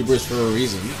Sonic Tubers for a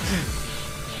reason.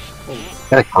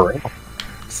 That's correct.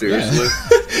 Seriously.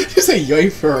 Yeah. Just say yoy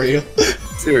for real.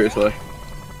 Seriously.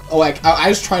 Oh, I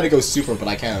was trying to go super, but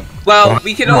I can't. Well,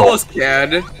 we can almost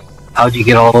can. How'd you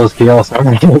get all those chaos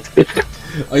emeralds?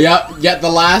 Oh yeah, the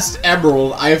last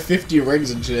emerald. I have 50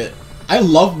 rings and shit. I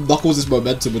love Knuckles'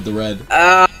 momentum with the red.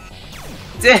 Oh,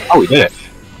 we did it.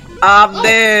 I'm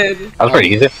dead. That was pretty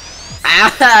easy.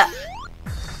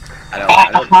 I don't think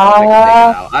I can make it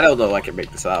out. I don't know if I can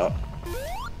make this out.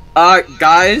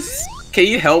 Guys, can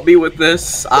you help me with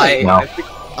this?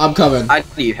 I'm coming. I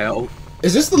need help.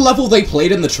 Is this the level they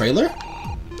played in the trailer?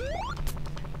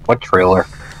 What trailer?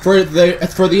 For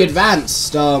the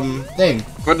advanced thing.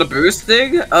 For the boost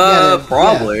thing? Yeah,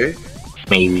 Probably. Yeah.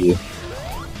 Maybe.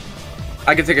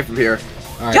 I can take it from here.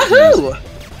 Right, Yahoo!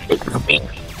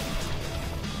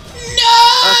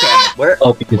 Okay, where?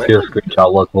 Oh, you can see a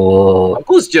screenshot. Look. Whoa.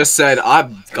 Uncle's just said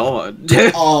I'm gone.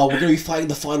 Oh, we're gonna be fighting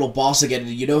the final boss again.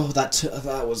 You know that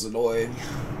was annoying.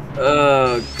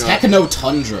 God. Techno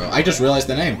Tundra. I just realized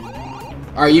the name.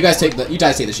 All right, you guys take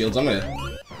the shields. I'm gonna.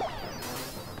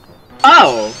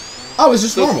 Oh. Oh, it's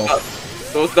just normal.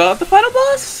 So it's not the final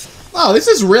boss? Oh, this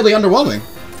is really underwhelming.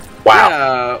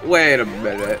 Wow. Yeah. Wait a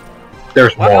minute.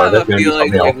 There's Why more. do I There's have a gonna be feeling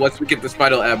something like else. once we get this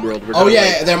final emerald, we're Oh gonna,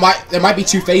 yeah, there might be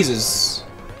 2 phases.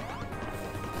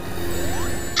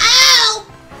 Ow!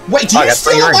 Wait, do Oh, I you got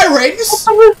steal 3 all my rings?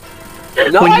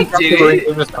 No, When I you drop the didn't. ring,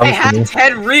 it just I comes to me. had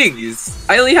 10 rings.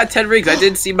 I only had 10 rings. I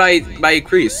didn't see my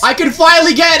increase. I can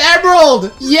finally get an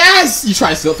emerald! Yes! You try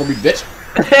to steal it from me, bitch.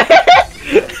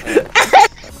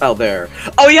 Oh, there.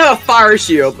 Oh, you have a fire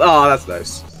shield. Oh, that's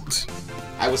nice.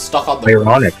 I was stuck on the.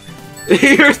 Ironic.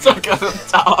 You're stuck on the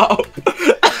top.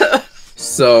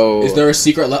 So. Is there a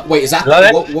secret level? Wait, is that? Is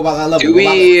that What about that level? Do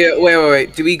we?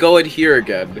 Wait. Do we go in here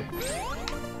again?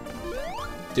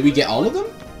 Did we get all of them?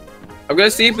 I'm gonna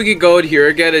see if we can go in here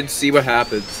again and see what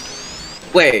happens.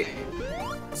 Wait.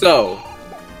 So.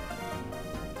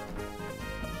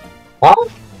 Huh?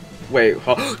 Wait.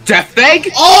 Death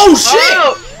Egg? Oh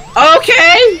shit! Oh,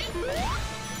 okay.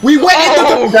 We went in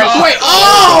the. God. Wait!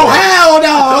 Oh hell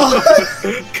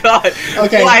no! God.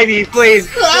 Okay. Slimy, please.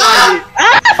 Ah!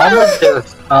 I'm gonna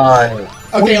just,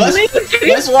 Okay, Please,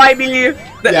 let's Slimy.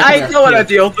 Yeah, I come don't want here. to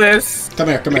deal with this. come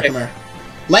here.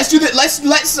 Let's do that.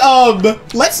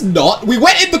 Let's not. We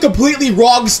went in the completely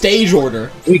wrong stage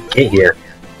order. we get here.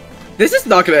 This is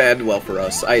not gonna end well for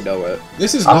us. I know it.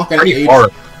 This is I'm not gonna pretty age. far.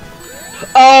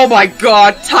 Oh my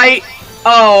God! Tight.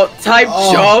 Oh, tight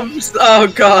Oh. jumps. Oh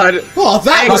God. Oh,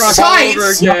 that Egg was rock tight. all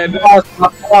over again.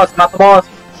 Not the boss.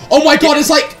 Oh my god, it's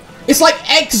like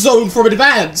X Zone from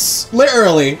Advance,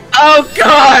 literally. Oh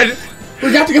God.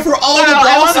 We have to go for all the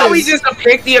I love how we bosses. just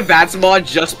picked the advanced mod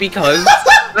just because.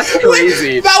 That's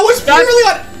crazy. That was purely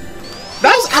on.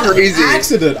 That's crazy.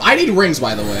 Accident. I need rings,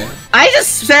 by the way. I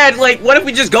just said, like, what if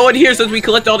we just go in here since we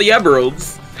collect all the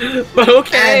emeralds? But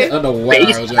okay. I don't know where I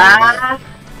was going with that.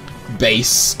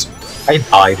 Based. I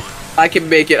died. I can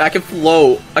make it. I can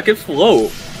float. I can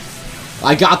float.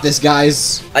 I got this,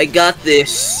 guys. I got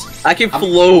this. I can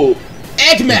float.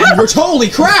 Eggman, you're totally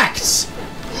cracked.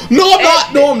 No, I'm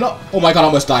not. No, I'm not. Oh my god, I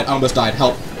almost died.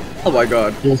 Help. Oh my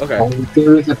God. Okay.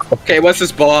 Okay. Okay, what's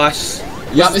this boss?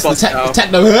 Yup, it's the now?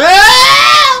 techno.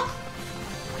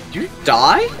 Did you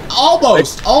die?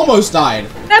 Almost died.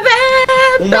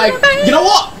 Oh my! You know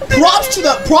what?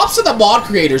 Props to the mod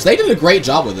creators. They did a great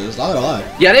job with this. Not gonna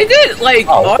lie. Yeah, they did. Like,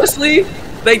 Oh. honestly,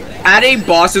 like adding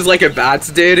bosses like Advance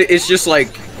did, it's just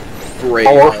like great.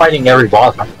 Oh, we're fighting every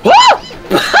boss.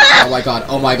 Oh my god!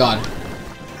 Oh my god!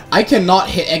 I cannot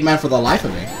hit Eggman for the life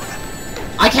of me.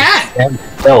 I can't. And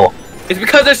still. It's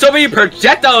because there's so many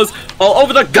projectiles all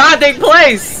over the goddamn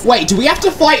place. Wait, do we have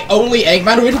to fight only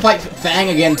Eggman, or do we have to fight Fang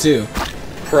again too?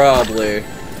 Probably.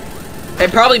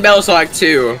 And probably Metal Sonic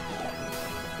too.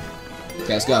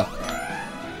 Okay, let's go.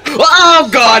 Oh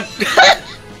God!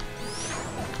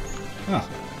 Oh,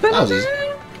 that was easy.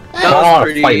 That I was wanna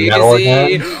pretty fight Metal easy.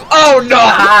 again. Oh no!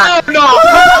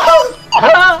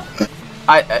 Oh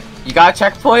no! You got a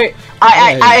checkpoint?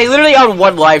 I literally have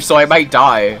 1 life, so I might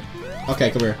die. Okay,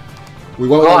 come here. We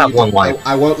won't I'll let have you 1 life.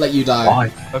 I won't let you die.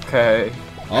 Why? Okay.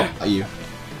 Oh, are you?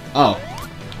 Oh.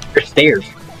 There's stairs.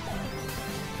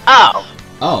 Oh.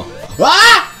 Oh.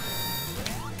 Ah!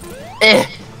 Eh.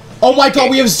 Oh my god,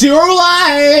 we have 0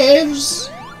 lives!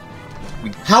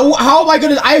 How am I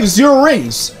gonna- I have 0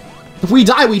 rings! If we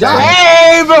die, we die!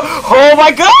 Babe! Oh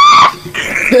my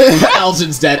God!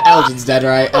 Elgin's dead,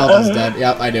 right? Elgin's dead,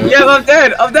 yep, I knew it. Yes, I'm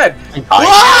dead. I'm dead.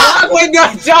 Ah! We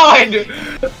got died.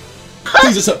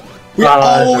 Jesus, we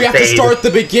have to Fade. start at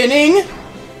the beginning?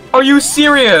 Are you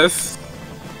serious?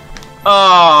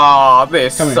 Oh,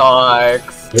 this Come here.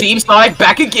 sucks. Team Sonic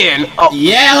back again. Oh,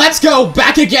 Yeah, let's go!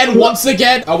 Back again, once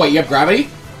again! Oh wait, you have gravity?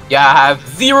 yeah, I have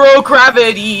 0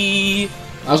 gravity.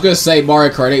 I was gonna say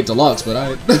Mario Kart 8 Deluxe, but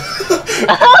I...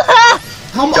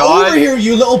 Come God. over here,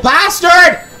 you little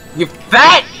bastard! You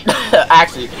fat.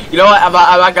 Actually, you know what? I'm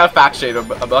not gonna fact shame him.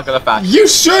 I'm not gonna fact. You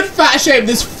should fat shame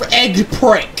this egg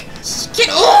prick! Get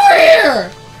over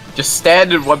here! Just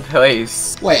stand in one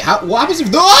place. Wait, what happens if...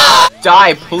 Ah!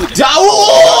 Die, please. Die!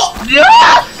 Oh!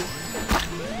 Yeah!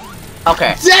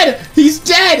 Okay. Dead! He's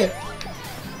dead!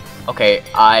 Okay,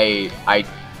 I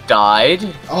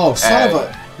died. Oh, son of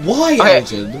a... Why, Okay.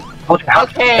 Elgin?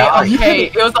 Okay, You okay.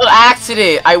 could've- It was an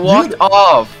accident. I walked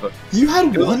off. You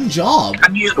had one job.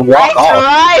 You just walk off.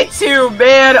 I tried to,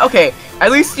 man. Okay,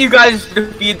 at least you guys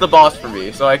defeated the boss for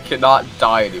me, so I cannot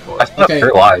die anymore. That's not Okay.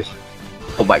 very wise.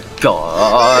 Oh my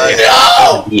god.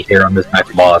 No! Be here on this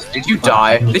next boss. Did you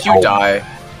die? Did you die?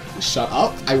 Shut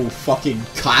up. I will fucking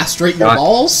castrate your God.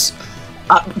 balls.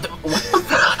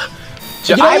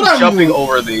 You know I'm what jumping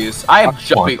over these. I am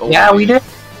jumping over Yeah, these. we did.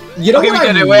 You know Okay, we what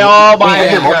did I'm it. Wait, oh my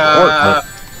Yeah. god.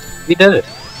 We did it.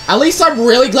 At least I'm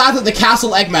really glad that the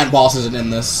Castle Eggman boss isn't in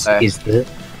this. Is this?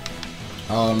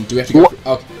 Do we have to go What?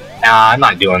 through? Okay. Nah, I'm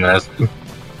not doing this.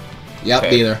 Yep,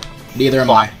 Okay. neither. Neither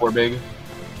am I.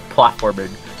 Platforming.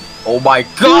 Oh my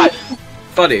god.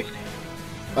 Funny.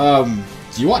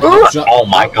 Do you want to jump? Oh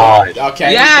my god.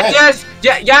 Okay. Yeah,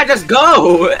 good. just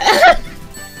go.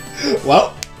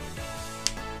 Well,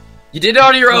 You did it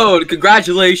on your own.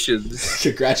 Congratulations.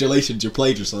 congratulations, you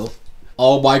played yourself.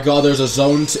 Oh my god, there's a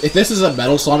zone. If this is a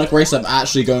Metal Sonic race, I'm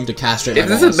actually going to castrate my If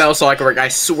this is balls. a Metal Sonic ring, I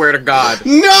swear to God.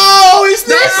 No, is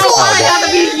this No, I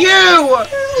gotta be you.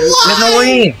 There's no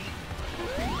way.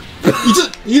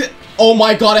 Oh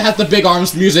my god, it has the big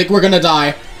arms music. We're gonna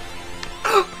die.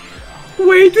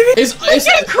 Wait, did Is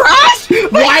it crash? Why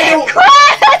Did do- it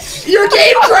crash? your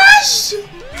game crashed?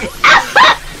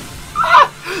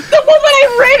 The moment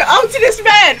I ran up to this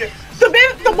man,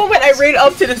 the moment I ran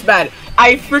up to this man,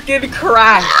 I freaking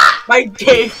crashed. My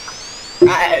game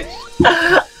crashed.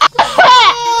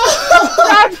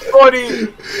 That's funny.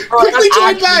 Bro, Quickly that's join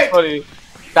actually back. funny.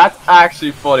 That's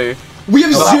actually funny. We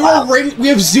have We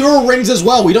have 0 rings as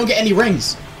well. We don't get any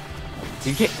rings.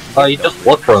 You get You just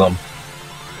look for them.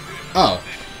 Oh,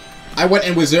 I went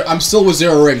in with 0. I'm still with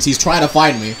 0 rings. He's trying to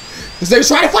find me. He's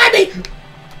trying to find me.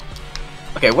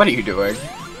 Okay, what are you doing?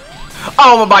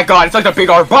 Oh my god, it's like the big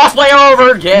R boss play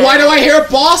over again! Why do I hear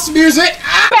boss music?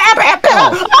 Ah!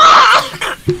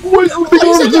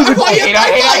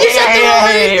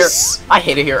 I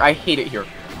hate it here, I hate it here.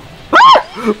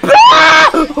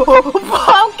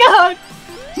 Oh god!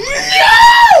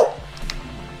 No!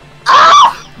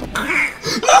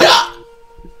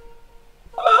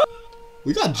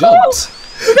 We got jumped.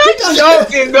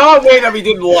 Joking, no way that we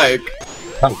didn't like.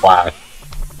 I'm glad.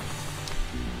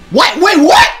 What? Wait,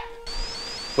 what?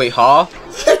 Wait, huh?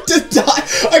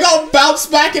 I got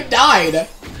bounced back and died.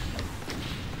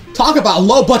 Talk about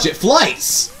low budget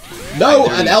flights. No,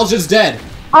 and Elgin's dead.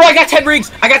 Oh, I got 10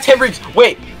 rings! I got 10 rings!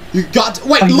 Wait! You got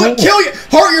wait, look, kill you,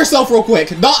 hurt yourself real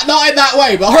quick. Not in that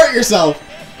way, but hurt yourself.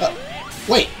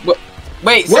 Wait.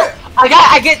 Wait, so What?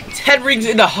 I get 10 rings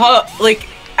in the hub, like,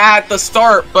 at the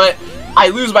start, but I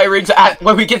lose my rings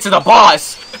when we get to the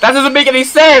boss. That doesn't make any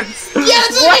sense! Yeah, it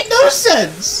doesn't make no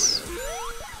sense.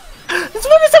 This would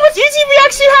be so much easier if we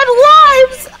actually had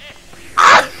lives!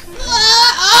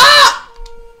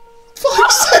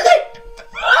 Fuck's sake.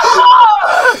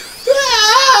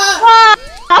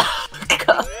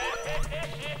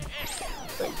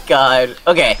 God.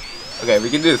 Okay. Okay, we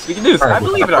can do this. We can do this. I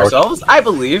believe in ourselves. I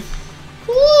believe.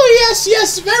 Oh,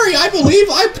 yes, very. I believe.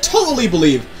 I totally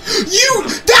believe.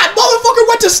 That motherfucker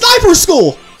went to sniper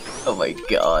school. Oh my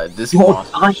god, this boss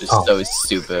is just so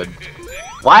stupid.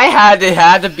 Why had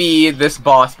it to be this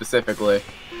boss specifically?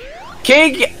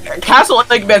 Castle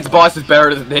Eggman's boss is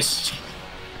better than this.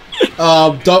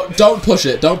 Don't push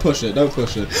it. Don't push it. Don't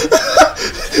push it.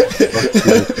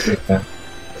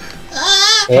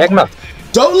 Hey, Eggman,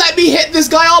 Don't let me hit this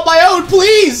guy on my own,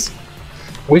 please.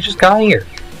 we just got here.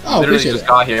 Oh, Literally appreciate just it.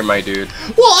 got here, my dude.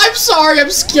 Well, I'm sorry.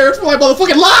 I'm scared for my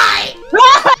motherfucking life.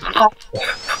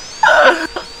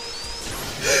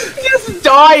 Just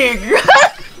dying.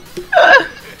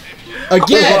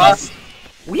 Again.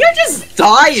 We are just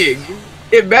dying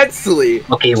immensely.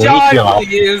 Okay, we John,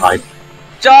 need to please.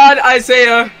 John,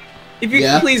 Isaiah, if you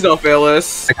Yeah? please don't fail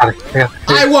us.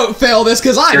 I won't fail this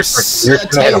because I'm Here's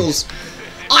Tails.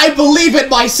 I believe in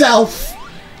myself.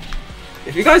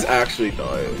 If you guys actually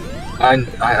die. I'm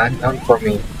for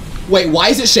me. Wait, why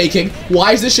is it shaking?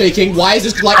 Why is it shaking? Why is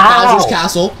this like Ow. Bowser's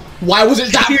castle? Why was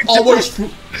it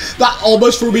that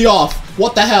almost threw me off?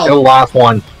 What the The hell? last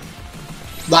one.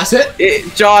 That's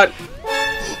it? John.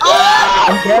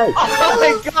 Okay. Oh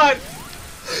my god.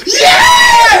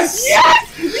 Yes!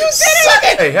 Yes! You did Suck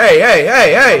it! it!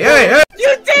 Hey!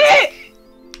 You did it!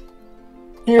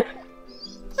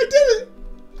 I did it!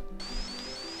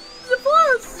 The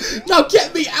boss! Now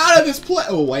get me out of this place!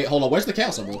 Oh wait, hold on. Where's the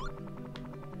chaos symbol?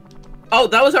 Oh,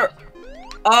 that was our.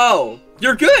 Oh,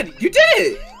 you're good. You did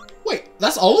it. Wait,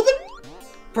 that's all of them?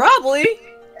 Probably.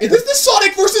 Is this the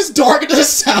Sonic vs.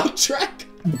 Darkness soundtrack?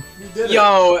 You did it.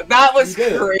 Yo, that was You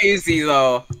did it. crazy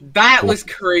though. That was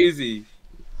crazy.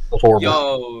 That's horrible.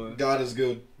 Yo. God is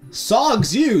good.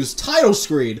 Songs used, title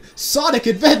screen, Sonic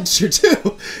Adventure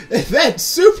 2, Event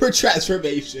Super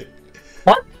Transformation.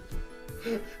 What?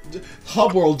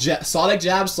 Hub World, Sonic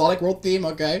Jam, Sonic World theme,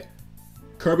 okay.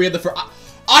 Kirby and the Fur.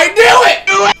 I knew it!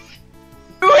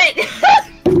 Do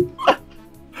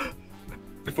it!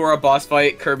 Before a boss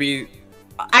fight, Kirby.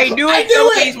 I knew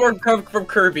these were from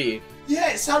Kirby.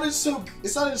 Yeah, it sounded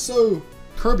so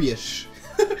Kirby-ish.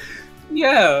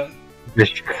 Yeah.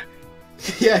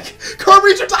 Yeah,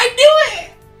 Kirby, I knew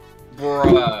it!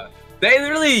 Bruh. They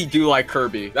really do like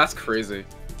Kirby. That's crazy.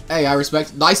 Hey, I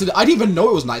respect. Nice. I didn't even know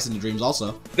it was Nice in the Dreams.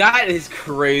 Also, That is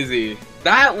crazy.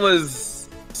 That was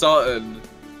something.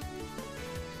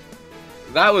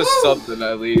 That was something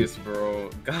at least, bro.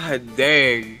 God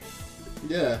dang.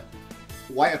 yeah.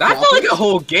 White That felt like a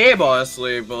whole game,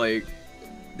 honestly, but like,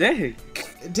 dang.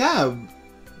 Damn.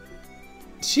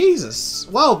 Jesus.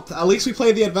 Well, at least we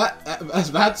played the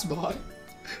advanced mod.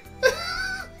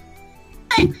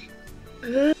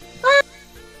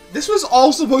 This was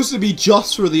all supposed to be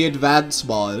just for the advanced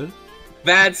mod.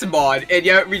 That's mod, and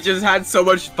yet we just had so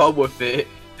much fun with it.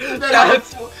 We made a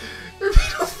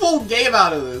full game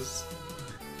out of this.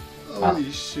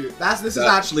 Holy shoot. This is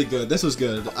actually good. This was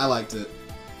good. I liked it.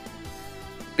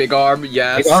 Big Arm,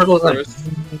 yes. Big Arm was like...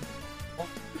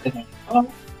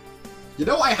 You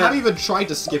know, I haven't even tried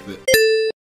to skip it.